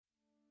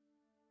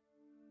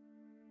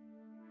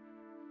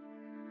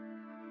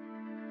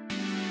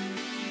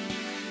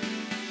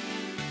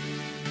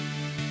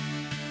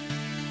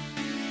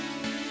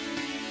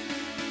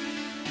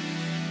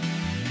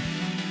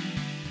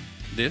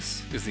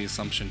This is the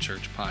Assumption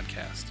Church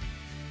podcast.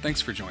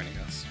 Thanks for joining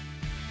us.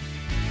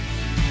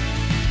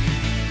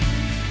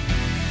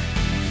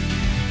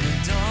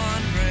 The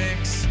dawn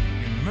breaks,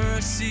 your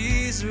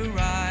mercies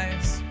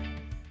arise.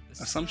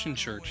 Assumption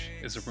Church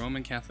is a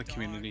Roman Catholic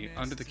community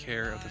under the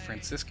care of the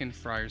Franciscan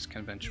Friars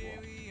Conventual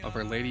of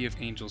Our Lady of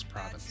Angels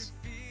Province.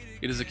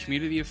 It is a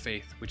community of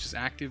faith which is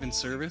active in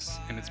service,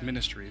 and its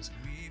ministries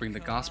bring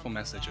the gospel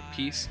message of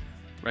peace,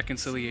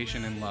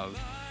 reconciliation, and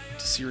love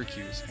to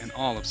Syracuse and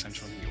all of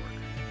central New York.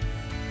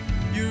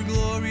 Your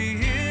glory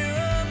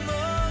here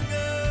among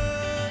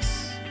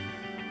us,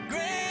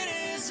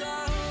 great is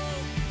our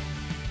hope.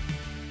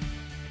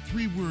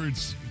 Three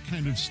words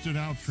kind of stood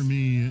out for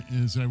me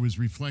as I was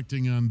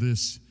reflecting on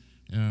this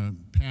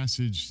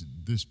passage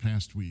this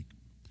past week.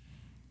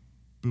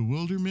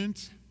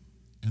 Bewilderment,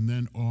 and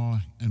then awe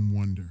and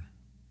wonder.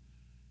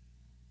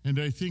 And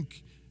I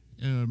think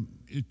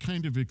it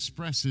kind of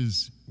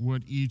expresses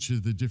what each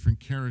of the different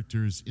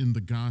characters in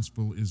the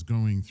gospel is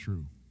going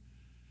through.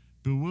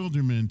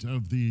 Bewilderment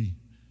of the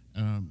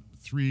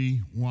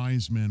three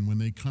wise men when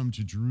they come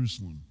to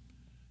Jerusalem.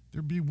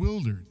 They're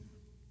bewildered.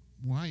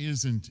 Why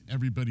isn't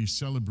everybody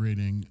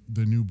celebrating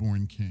the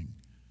newborn king?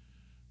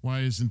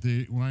 Why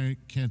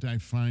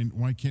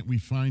can't we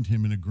find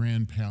him in a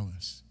grand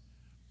palace?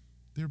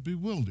 They're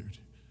bewildered.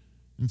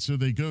 And so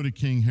they go to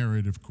King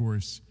Herod, of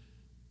course,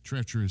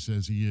 treacherous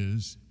as he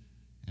is,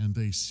 and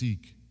they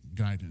seek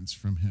guidance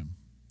from him.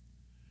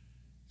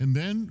 And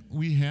then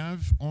we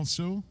have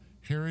also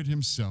Herod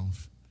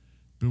himself,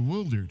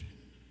 bewildered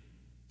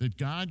that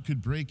God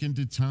could break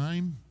into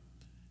time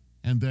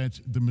and that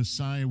the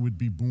Messiah would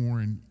be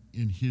born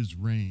in his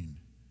reign.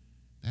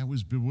 That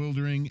was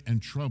bewildering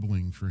and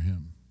troubling for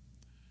him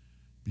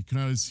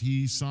because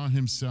he saw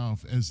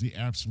himself as the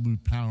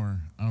absolute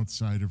power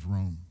outside of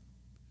Rome.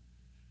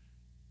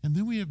 And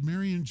then we have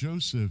Mary and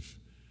Joseph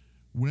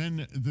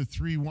when the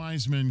three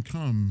wise men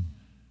come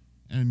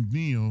and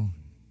kneel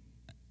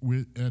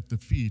at the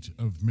feet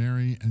of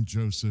Mary and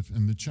Joseph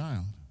and the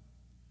child.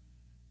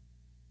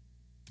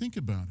 Think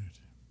about it.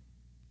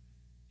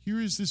 Here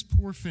is this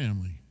poor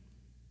family,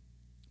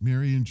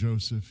 Mary and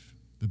Joseph,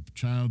 the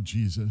child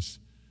Jesus.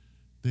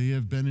 They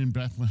have been in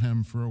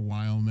Bethlehem for a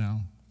while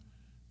now.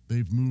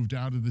 They've moved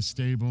out of the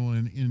stable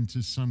and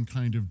into some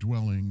kind of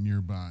dwelling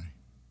nearby.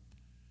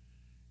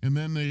 And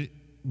then the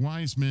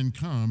wise men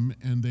come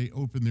and they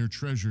open their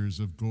treasures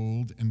of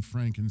gold and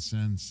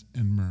frankincense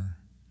and myrrh.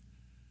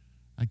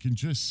 I can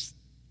just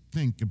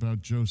think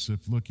about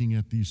Joseph looking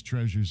at these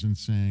treasures and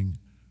saying,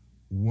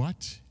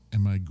 "What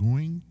am I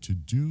going to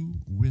do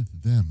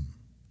with them?"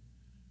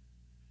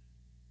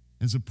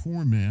 As a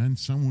poor man,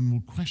 someone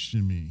will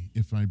question me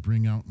if I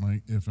bring out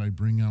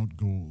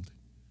gold.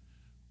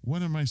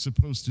 What am I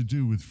supposed to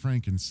do with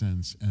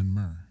frankincense and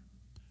myrrh?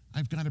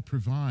 I've got to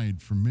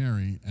provide for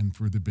Mary and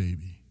for the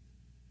baby.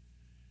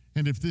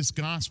 And if this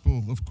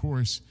gospel, of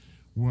course,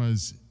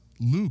 was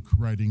Luke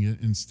writing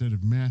it instead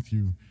of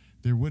Matthew,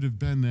 there would have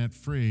been that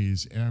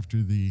phrase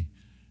after the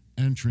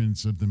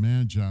entrance of the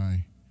Magi,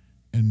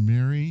 and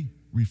Mary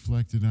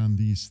reflected on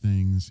these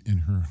things in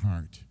her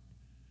heart.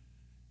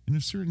 In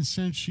a certain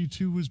sense, she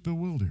too was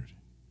bewildered.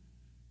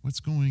 What's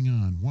going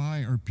on? Why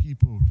are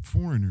people,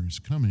 foreigners,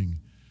 coming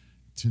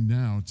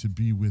to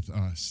be with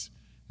us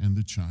and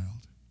the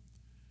child?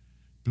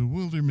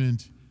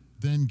 Bewilderment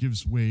then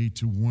gives way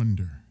to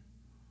wonder.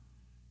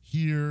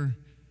 Here,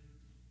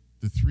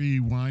 the three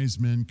wise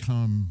men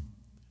come,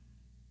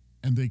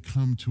 and they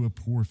come to a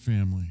poor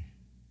family.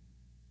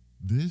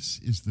 This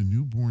is the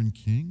newborn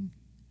king?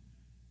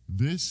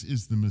 This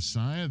is the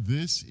Messiah?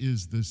 This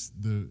is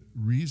the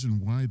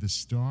reason why the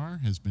star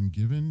has been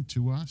given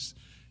to us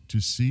to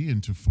see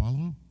and to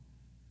follow?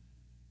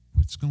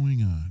 What's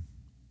going on?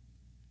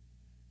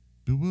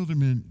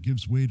 Bewilderment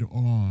gives way to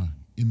awe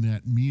in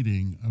that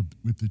meeting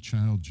with the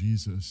child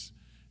Jesus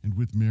and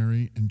with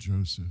Mary and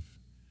Joseph.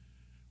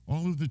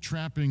 All of the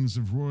trappings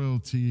of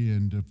royalty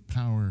and of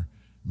power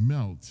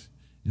melt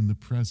in the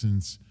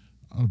presence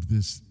of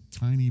this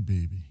tiny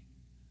baby,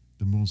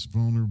 the most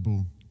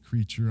vulnerable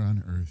creature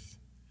on earth.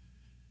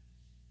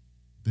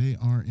 They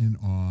are in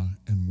awe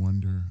and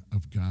wonder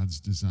of God's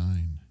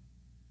design.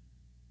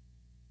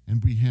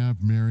 And we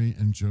have Mary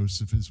and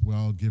Joseph as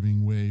well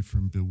giving way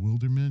from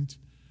bewilderment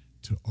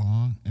to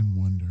awe and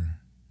wonder.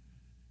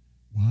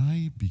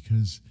 Why?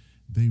 Because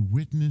they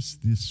witness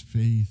this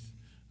faith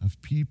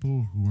of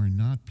people who are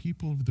not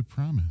people of the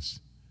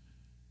promise.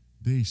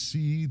 They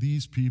see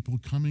these people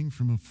coming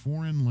from a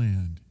foreign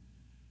land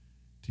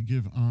to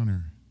give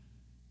honor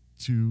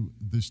to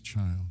this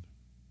child.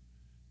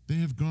 They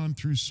have gone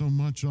through so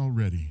much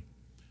already.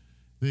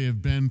 They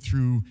have been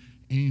through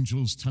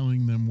angels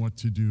telling them what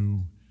to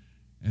do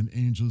and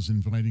angels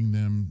inviting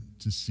them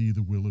to see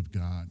the will of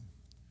God.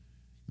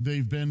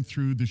 They've been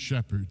through the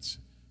shepherds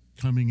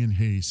coming in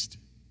haste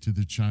to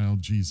the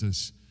child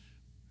Jesus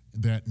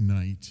that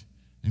night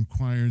and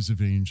choirs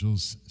of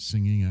angels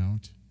singing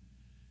out.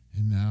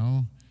 And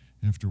now,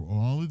 after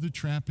all of the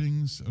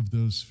trappings of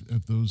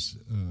those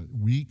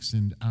weeks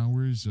and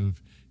hours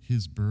of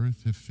his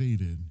birth have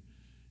faded,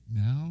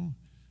 now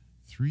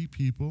 3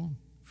 people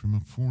from a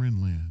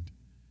foreign land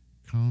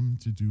come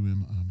to do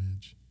him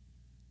homage.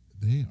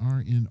 They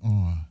are in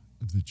awe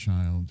of the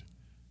child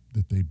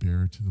that they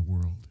bear to the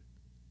world.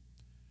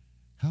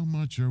 How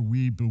much are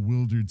we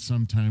bewildered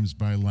sometimes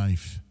by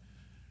life?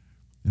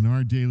 And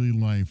our daily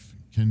life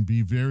can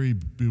be very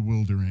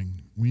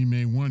bewildering. We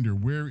may wonder,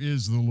 where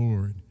is the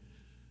Lord?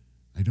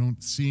 I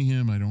don't see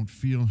him, I don't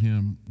feel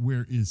him.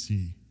 Where is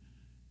he?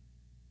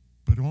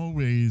 But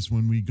always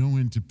when we go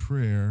into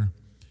prayer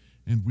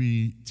and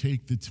we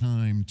take the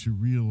time to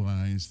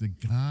realize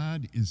that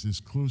God is as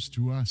close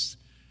to us,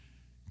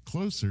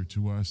 closer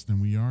to us than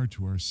we are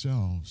to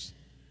ourselves,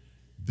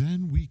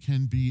 then we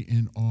can be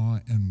in awe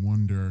and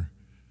wonder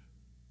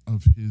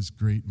of his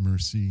great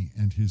mercy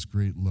and his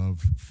great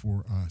love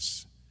for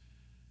us.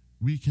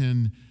 We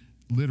can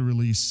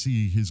literally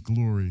see his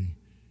glory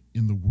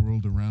in the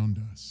world around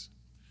us.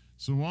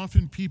 So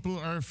often people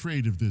are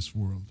afraid of this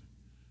world,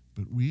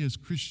 but we as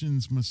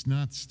Christians must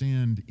not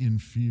stand in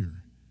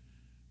fear.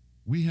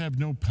 We have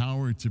no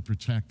power to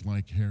protect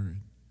like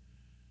Herod.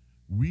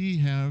 We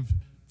have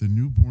the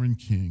newborn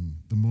king,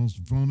 the most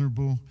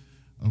vulnerable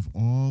of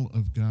all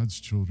of God's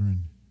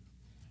children,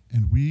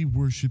 and we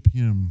worship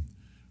him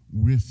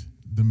with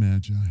the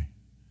Magi.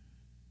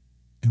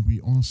 And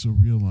we also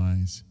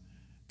realize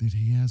that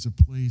he has a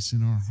place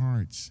in our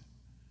hearts.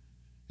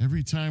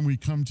 Every time we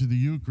come to the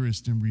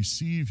Eucharist and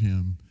receive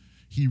him,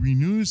 he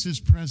renews his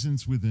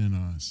presence within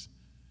us.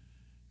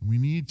 We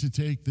need to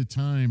take the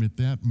time at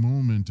that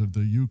moment of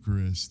the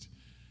Eucharist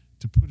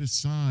to put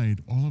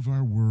aside all of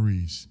our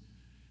worries,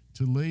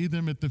 to lay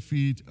them at the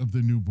feet of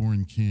the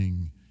newborn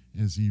King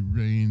as he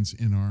reigns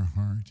in our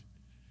heart,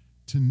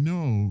 to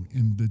know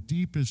in the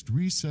deepest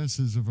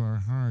recesses of our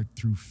heart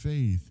through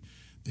faith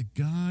that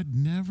God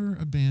never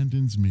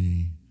abandons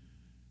me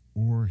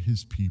or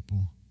his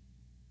people.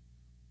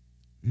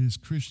 As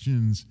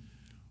Christians,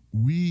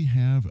 we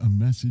have a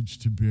message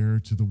to bear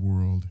to the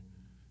world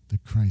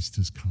that Christ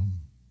has come.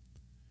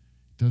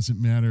 It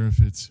doesn't matter if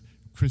it's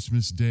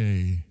Christmas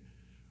Day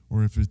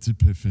or if it's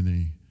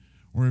Epiphany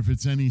or if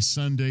it's any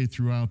Sunday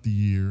throughout the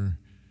year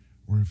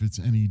or if it's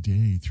any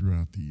day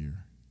throughout the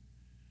year.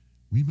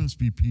 We must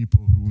be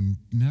people who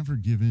never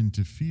give in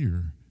to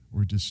fear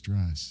or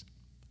distress.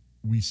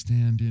 We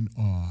stand in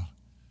awe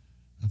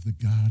of the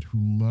God who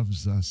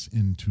loves us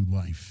into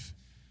life.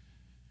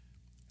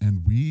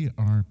 And we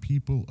are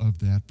people of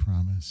that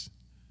promise.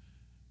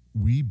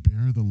 We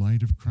bear the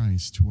light of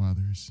Christ to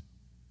others.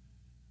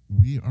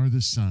 We are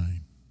the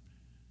sign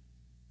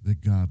that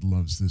God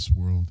loves this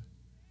world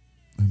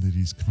and that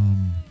he's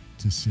come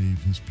to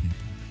save his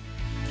people.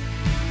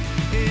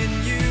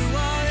 In you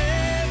our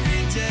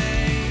every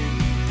day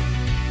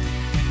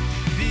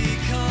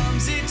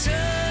becomes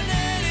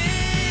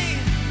eternity.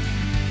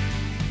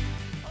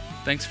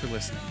 Thanks for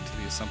listening to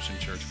the Assumption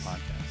Church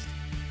podcast.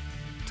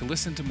 To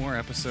listen to more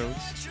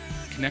episodes,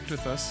 connect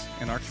with us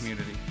in our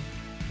community,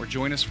 or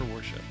join us for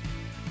worship,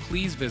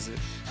 please visit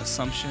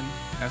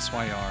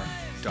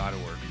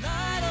AssumptionSYR.org.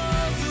 Light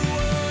of the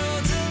world.